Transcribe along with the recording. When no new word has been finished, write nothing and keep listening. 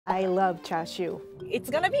I love chashu. It's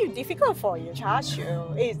gonna be difficult for you.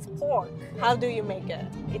 Chashu is pork. How do you make it?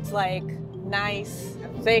 It's like nice,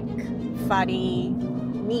 thick, fatty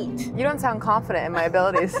meat. You don't sound confident in my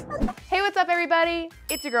abilities. Hey, what's up everybody?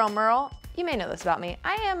 It's your girl Merle. You may know this about me.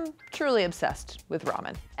 I am truly obsessed with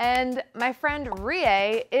ramen. And my friend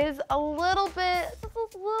Rie is a little bit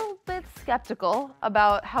skeptical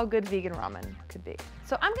about how good vegan ramen could be.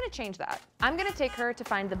 So I'm gonna change that. I'm gonna take her to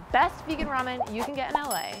find the best vegan ramen you can get in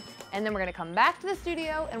LA, and then we're gonna come back to the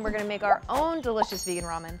studio and we're gonna make our own delicious vegan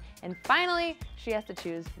ramen. And finally, she has to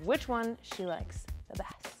choose which one she likes the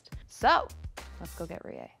best. So, let's go get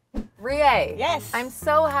Rie. Rie. Yes. I'm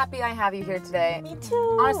so happy I have you here today. Me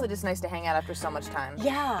too. Honestly, just nice to hang out after so much time.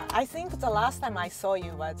 Yeah, I think the last time I saw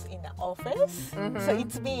you was in the office. So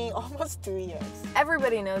it's been almost 2 years.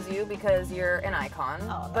 Everybody knows you because you're an icon,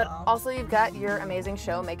 but no. also you've got your amazing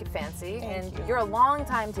show, Make It Fancy, and you're a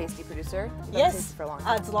long-time Tasty producer. You've done Tasty for a long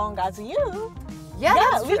time. As long as you. Yeah,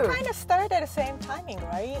 that's we true. kind of started at the same timing,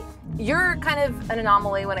 right? You're kind of an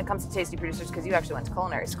anomaly when it comes to Tasty producers because you actually went to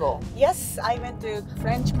culinary school. Yes, I went to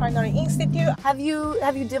French Culinary Institute. Have you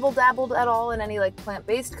dibble-dabbled at all in any like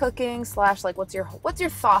plant-based cooking slash like what's your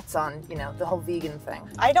thoughts on, you know, the whole vegan thing?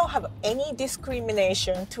 I don't have any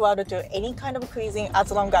discrimination toward any kind of cuisine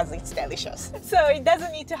as long as it's delicious. So it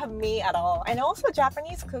doesn't need to have meat at all. And also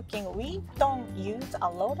Japanese cooking, we don't use a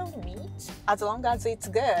lot of meat. As long as it's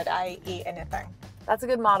good, I eat anything. That's a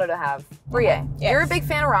good motto to have. Brie, you're a big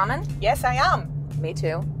fan of ramen? Yes, I am. Me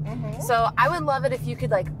too. So I would love it if you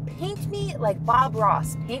could like paint me like Bob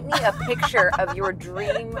Ross. Paint me a picture of your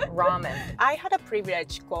dream ramen. I had a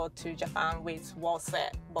privilege to go to Japan with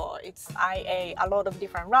Wose boys. I ate a lot of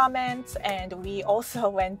different ramens, and we also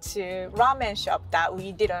went to ramen shop that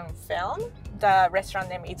we didn't film. The restaurant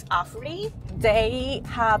name is Afri. They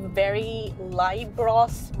have very light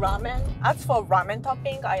broth ramen. As for ramen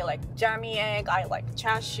topping, I like jammy egg, I like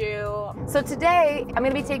chashu. So today, I'm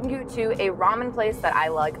gonna be taking you to a ramen place that I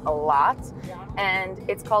like a lot, and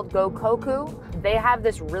it's called Gokoku. They have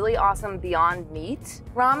this really awesome Beyond Meat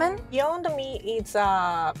ramen. Beyond Meat is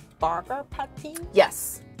a burger patty.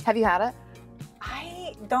 Yes. Have you had it?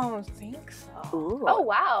 I don't think so. Ooh. Oh,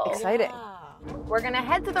 wow. Exciting. Yeah. We're gonna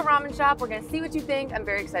head to the ramen shop. We're gonna see what you think. I'm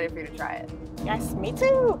very excited for you to try it. Yes, me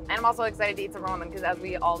too. And I'm also excited to eat some ramen because as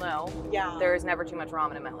we all know, there is never too much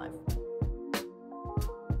ramen in my life.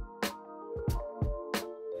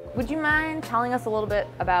 Would you mind telling us a little bit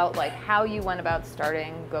about like how you went about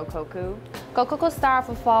starting Gokoku? Gokoku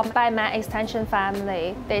started by my extension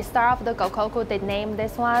family. They start off the Gokoku, they named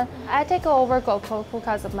this one. I take over Gokoku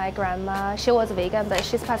because of my grandma. She was vegan, but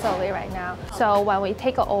she's passed away right now. So when we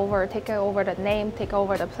take over the name, take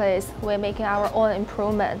over the place, we're making our own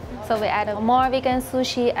improvement. So we added more vegan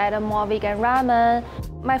sushi, added more vegan ramen.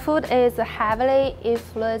 My food is heavily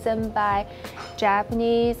influenced by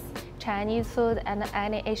Japanese, Chinese food, and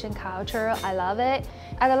any Asian culture. I love it.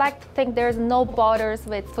 I like to think there's no borders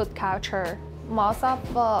with food culture. Most of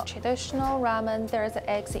traditional ramen, there's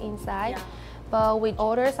eggs inside, but we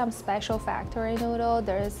order some special factory noodle.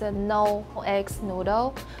 There's no eggs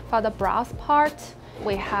noodle. For the broth part,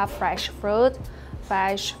 we have fresh fruit,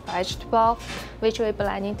 fresh vegetable, which we're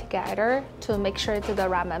blending together to make sure it's the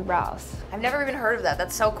ramen broth. I've never even heard of that.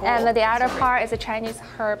 That's so cool. And the other part is the Chinese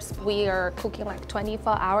herbs. We are cooking like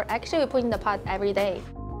 24 hours. Actually, we put in the pot every day.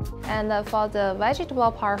 And for the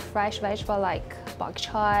vegetable part, fresh vegetable like bok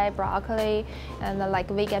choy, broccoli, and like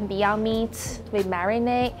vegan Beyond Meat, we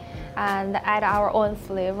marinate and add our own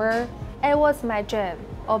flavor. It was my dream,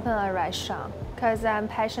 open a restaurant, because I'm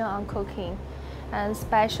passionate on cooking, and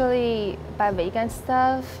especially by vegan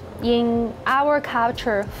stuff. In our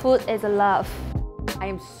culture, food is love. I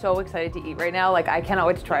am so excited to eat right now. Like, I cannot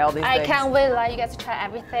wait to try all these things. I can't wait let you guys try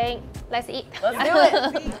everything. Let's eat. Let's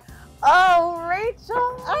do it. Oh,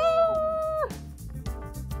 Rachel. Oh.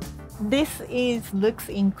 This looks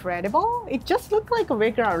incredible. It just looks like a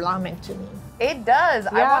regular ramen to me. It does.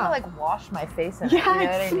 I want to like wash my face in it. Yeah, you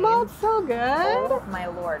know it smells so good. Oh my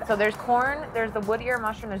lord. So there's corn, there's the wood ear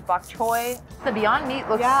mushroom, there's bok choy. The Beyond Meat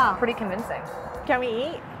looks pretty convincing. Can we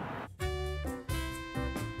eat?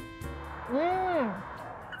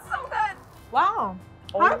 It's so good. Wow.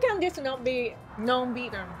 How can this not be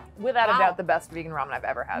non-vegan? Without a doubt, the best vegan ramen I've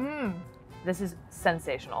ever had. This is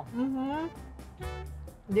sensational.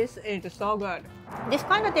 This is so good. This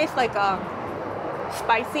kind of tastes like a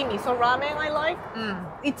spicy miso ramen I like.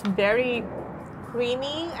 It's very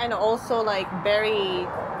creamy and also like very,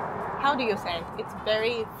 how do you say? It's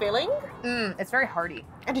very filling. It's very hearty.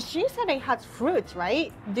 And she said it has fruit,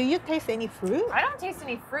 right? Do you taste any fruit? I don't taste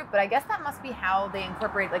any fruit, but I guess that must be how they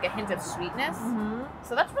incorporate like a hint of sweetness.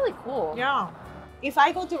 So that's really cool. Yeah. If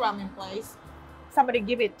I go to ramen place, somebody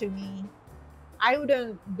give it to me, I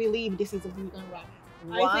wouldn't believe this is a vegan ramen.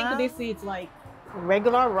 Wow. I think this is like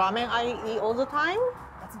regular ramen I eat all the time.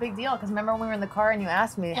 That's a big deal, because remember when we were in the car and you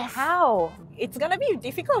asked me, Yes. how? It's gonna be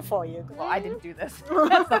difficult for you. Well, I didn't do this.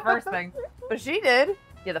 That's the first thing. But she did.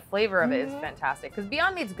 Yeah, the flavor of it is fantastic. Because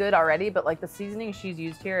Beyond Meat's good already, but like the seasoning she's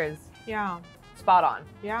used here is Yeah, spot on.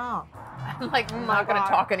 yeah. I'm like not gonna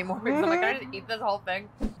talk anymore because I'm like, I just eat this whole thing.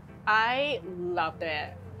 I loved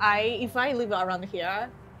it. If I live around here,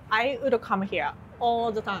 I would come here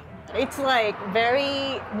all the time. It's like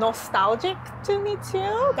very nostalgic to me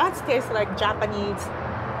too. That tastes like Japanese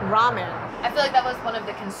ramen. I feel like that was one of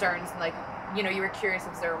the concerns, like, you know, you were curious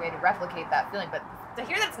if there were a way to replicate that feeling, but to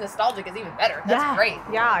hear that it's nostalgic is even better. That's great.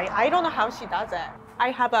 Yeah, I don't know how she does it. I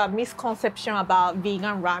have a misconception about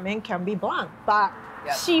vegan ramen can be bland, but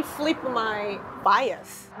Yep. she flipped my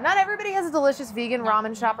bias. Not everybody has a delicious vegan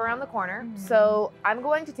ramen shop around the corner, so I'm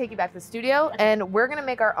going to take you back to the studio and we're gonna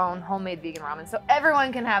make our own homemade vegan ramen so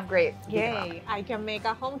everyone can have great vegan ramen. Yay, I can make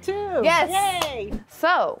a home too. Yes. Yay.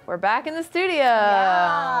 So we're back in the studio.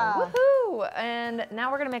 Yeah. Woohoo! And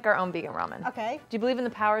now we're gonna make our own vegan ramen. Okay, Do you believe in the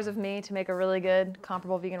powers of me to make a really good,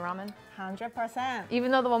 comparable vegan ramen? 100%.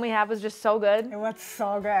 Even though the one we had was just so good? It was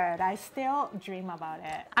so good. I still dream about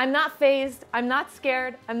it. I'm not phased, I'm not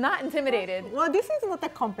scared, I'm not intimidated. Well, this is not a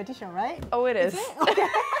competition, right? Oh, it is. Okay.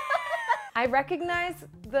 I recognize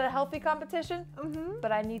the healthy competition,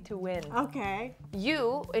 but I need to win. Okay.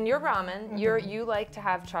 You, in your ramen, you like to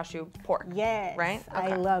have chashu pork. Yes. Right? I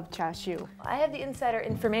Okay. love chashu. I have the insider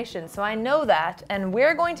information, so I know that, and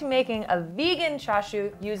we're going to be making a vegan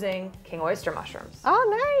chashu using king oyster mushrooms.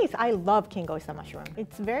 Oh, nice. I love king oyster mushroom.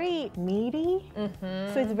 It's very meaty,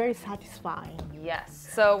 so it's very satisfying. Yes.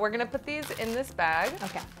 So we're gonna put these in this bag,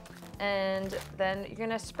 Okay. and then you're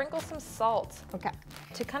gonna sprinkle some salt Okay.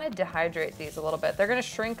 to kind of dehydrate these a little bit. They're gonna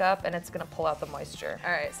shrink up and it's gonna pull out the moisture.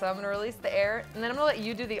 All right, so I'm gonna release the air and then I'm gonna let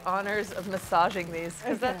you do the honors of massaging these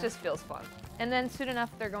because that Okay. just feels fun. And then soon enough,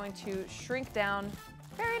 they're going to shrink down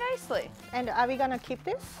very nicely. And are we gonna keep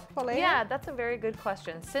this for later? Yeah, that's a very good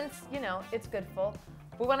question. Since, you know, it's Goodful,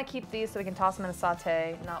 we wanna keep these so we can toss them in a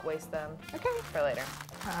saute, not waste them Okay. for later.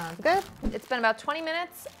 Sounds good. It's been about 20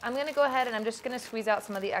 minutes. I'm gonna go ahead and I'm just gonna squeeze out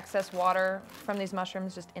some of the excess water from these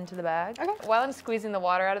mushrooms just into the bag. Okay. While I'm squeezing the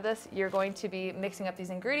water out of this, you're going to be mixing up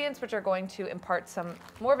these ingredients, which are going to impart some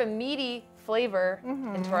more of a meaty flavor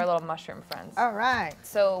into our little mushroom friends. All right.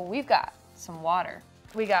 So we've got some water.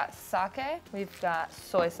 We got sake, we've got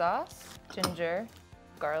soy sauce, ginger,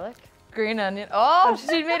 garlic, green onion. Oh,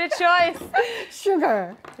 she made a choice.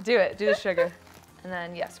 Sugar. Do it, do the sugar. And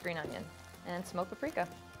then yes, green onion and smoked paprika.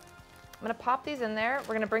 I'm gonna pop these in there.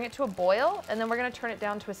 We're gonna bring it to a boil and then we're gonna turn it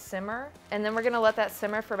down to a simmer. And then we're gonna let that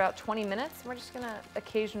simmer for about 20 minutes. And we're just gonna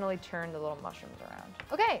occasionally turn the little mushrooms around.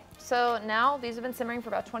 Okay, so now these have been simmering for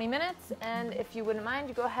about 20 minutes. And if you wouldn't mind,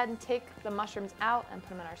 you go ahead and take the mushrooms out and put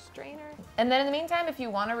them in our strainer. And then in the meantime, if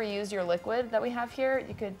you wanna reuse your liquid that we have here,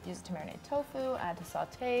 you could use it to marinate tofu, add to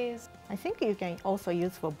sautés. I think you can also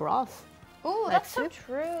use for broth. Ooh, Like that's so soup?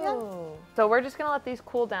 true. Yeah. So we're just gonna let these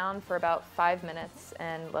cool down for about 5 minutes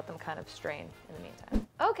and let them kind of strain in the meantime.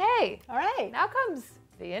 Okay, All right. now comes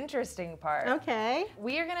the interesting part. Okay.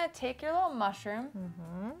 We are gonna take your little mushroom.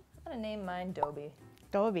 I'm gonna name mine Dobie.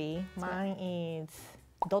 Dobie. Mine is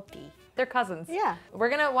Doti. They're cousins. Yeah. We're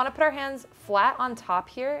gonna wanna put our hands flat on top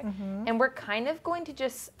here, and we're kind of going to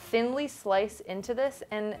just thinly slice into this,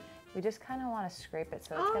 and we just kind of want to scrape it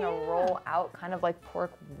so it's going to roll out kind of like pork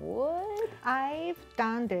would. I've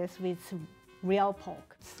done this with real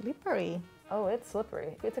pork. Slippery. Oh, it's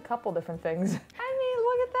slippery. It's a couple different things. I mean,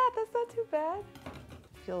 look at that. That's not too bad.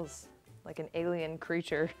 Feels like an alien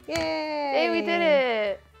creature. Yay! Hey, we did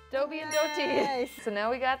it. Dobie and Doti. Nice. So now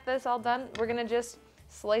we got this all done. We're going to just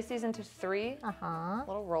slice these into 3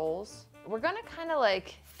 little rolls. We're going to kind of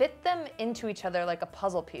like fit them into each other like a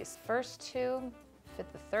puzzle piece. First 2. Fit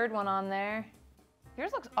the 3rd one on there.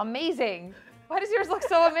 Yours looks amazing. Why does yours look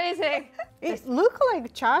so amazing? It looks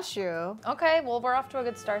like chashu. Okay, well, we're off to a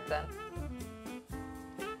good start then.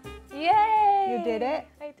 Yay! You did it?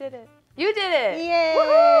 I did it. You did it!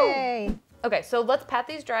 Yay! Woohoo! Okay, so let's pat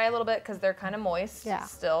these dry a little bit because they're kind of moist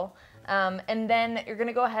still. And then you're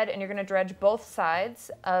gonna go ahead and you're gonna dredge both sides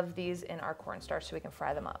of these in our cornstarch so we can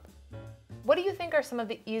fry them up. What do you think are some of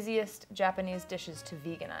the easiest Japanese dishes to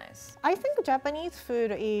veganize? I think Japanese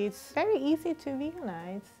food is very easy to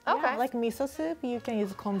veganize. Okay. Yeah, like miso soup, you can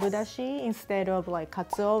use kombu dashi instead of like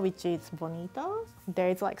katsuo, which is bonito.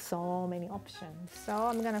 There's like so many options. So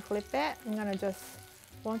I'm gonna flip it. I'm gonna just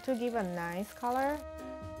want to give a nice color.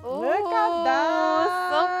 Ooh, Look at that!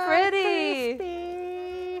 so pretty.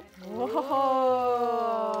 Crispy.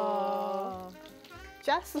 Oh.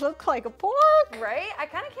 Just look like a pork. Right? I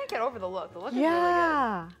kind of can't get over the look. The look is really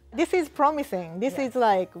Yeah. This is promising. This is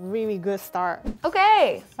like really good start. good.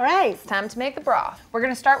 Okay. All right. It's time to make the broth. We're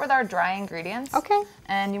gonna start with our dry ingredients. Okay.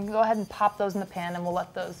 And you can go ahead and pop those in the pan and we'll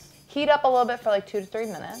let those heat up a little bit for like 2 to 3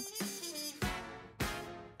 minutes.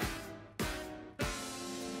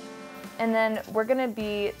 And then we're gonna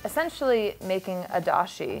be essentially making a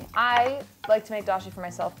dashi. I like to make dashi for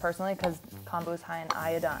myself personally because kombu is high in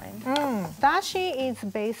iodine. Dashi is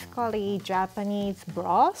basically Japanese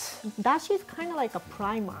broth. Dashi is kind of like a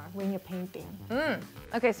primer when you're painting.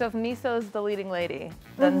 Okay, so if miso is the leading lady,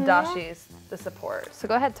 then dashi is the support. So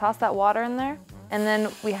go ahead, toss that water in there. And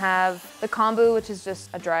then we have the kombu, which is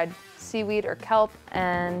just a dried seaweed or kelp,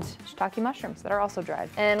 and shiitake mushrooms that are also dried.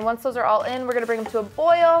 And once those are all in, we're gonna bring them to a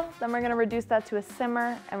boil. Then we're gonna reduce that to a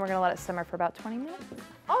simmer, and we're gonna let it simmer for about 20 minutes.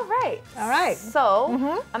 All right. All right. So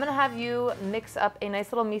I'm gonna have you mix up a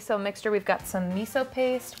nice little miso mixture. We've got some miso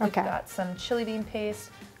paste, we've got some chili bean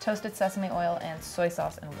paste, toasted sesame oil, and soy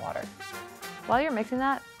sauce and water. While you're mixing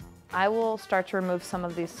that, I will start to remove some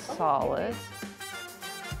of these solids.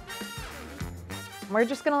 We're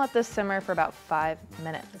just gonna let this simmer for about 5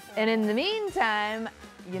 minutes. And in the meantime,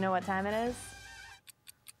 you know what time it is?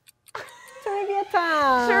 Trivia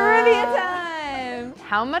time. Trivia time!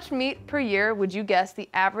 How much meat per year would you guess the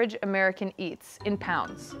average American eats in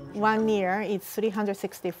pounds? 1 year is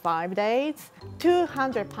 365 days,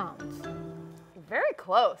 200 pounds. Very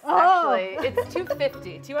close, actually. It's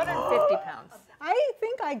 250 pounds. I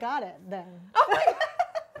think I got it then. Oh my God.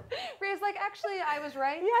 Ria's like, actually, I was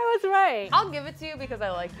right. Yeah, I was right. I'll give it to you because I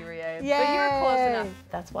like you, Ria. But Yay. you're close enough.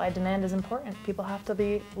 That's why demand is important. People have to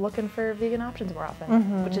be looking for vegan options more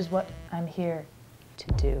often, which is what I'm here to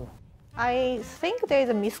do. I think there is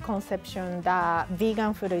a misconception that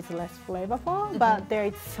vegan food is less flavorful, but there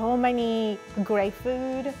is so many great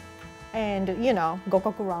food, and you know,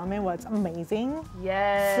 Gokoku ramen was amazing.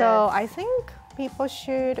 Yes. So I think people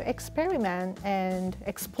should experiment and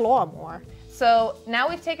explore more. So now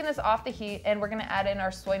we've taken this off the heat and we're gonna add in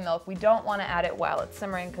our soy milk. We don't wanna add it while it's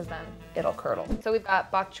simmering because then it'll curdle. So we've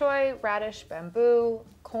got bok choy, radish, bamboo,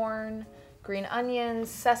 corn, green onions,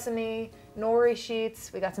 sesame, nori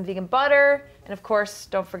sheets. We got some vegan butter. And of course,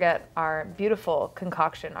 don't forget our beautiful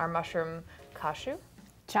concoction, our mushroom Chashu.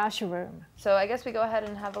 Chashu. So I guess we go ahead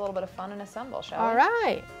and have a little bit of fun and assemble, shall we? All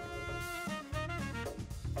right.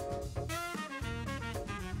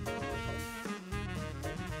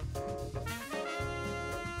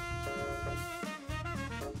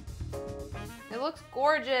 It looks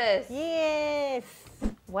gorgeous. Yes.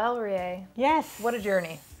 Well, Rie, Yes. what a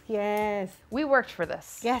journey. Yes. We worked for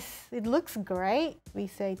this. Yes, it looks great. We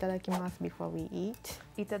say itadakimasu before we eat.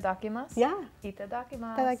 Itadakimasu? Yeah.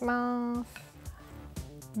 Itadakimasu. Itadakimasu.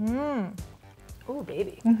 Ooh,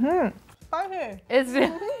 baby. Spicy. It's,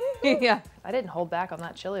 yeah. I didn't hold back on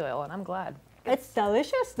that chili oil and I'm glad. It's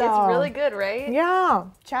delicious though. It's really good, right? Yeah.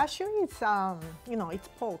 Chashu is, you know, it's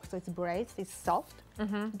pork, so it's braised, it's soft.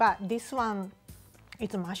 But this one,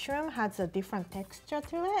 it's a mushroom, has a different texture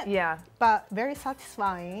to it. Yeah. But very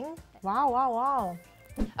satisfying. Wow, wow, wow.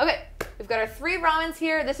 Okay, we've got our 3 ramens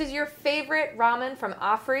here. This is your favorite ramen from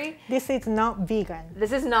Afri. This is not vegan.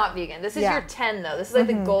 This is not vegan. This is Yeah. your 10 though. This is like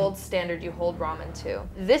the gold standard you hold ramen to.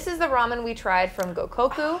 This is the ramen we tried from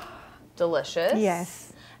Gokoku. Delicious.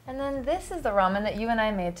 Yes. And then this is the ramen that you and I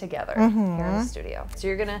made together here in the studio. So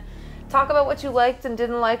you're gonna talk about what you liked and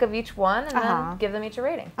didn't like of each one and then give them each a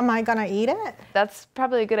rating. Am I gonna eat it? That's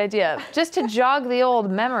probably a good idea. Just to jog the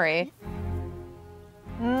old memory.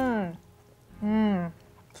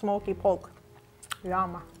 Smoky pork.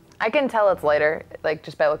 Yum. I can tell it's lighter, like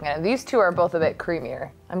just by looking at it. These two are both a bit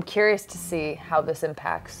creamier. I'm curious to see how this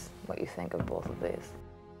impacts what you think of both of these.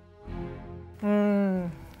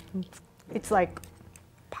 It's like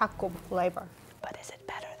taco flavor. But is it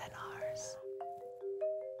better than ours?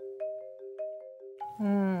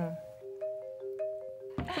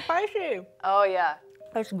 Spicy. Oh yeah,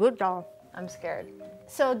 It's good though. I'm scared.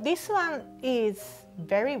 So this one is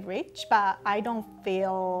very rich, but I don't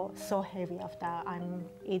feel so heavy after I'm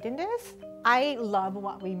eating this. I love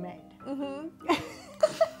what we made.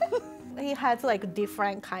 It has like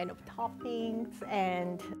different kind of toppings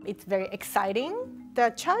and it's very exciting.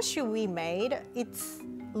 The chashu we made, it's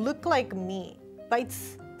look like meat, but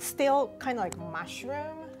it's still kind of like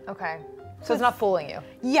mushroom. Okay, so it's not fooling you.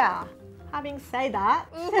 Yeah, having said that,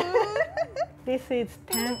 this is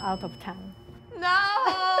 10 out of 10. No!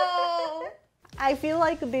 I feel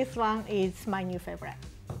like this one is my new favorite.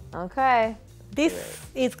 Okay. This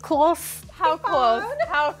is close. How close?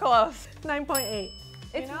 How close? 9.8.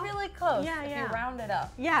 It's really close Yeah, if yeah. you round it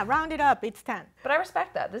up. Yeah, round it up, it's 10. But I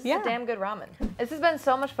respect that. This is Yeah. a damn good ramen. This has been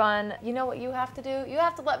so much fun. You know what you have to do? You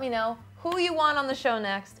have to let me know who you want on the show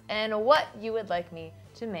next and what you would like me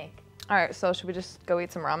to make. All right, so should we just go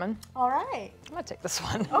eat some ramen? All right. I'm gonna take this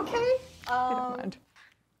one. Okay. If you don't mind.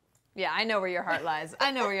 Yeah, I know where your heart lies.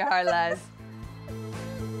 I know where your heart lies.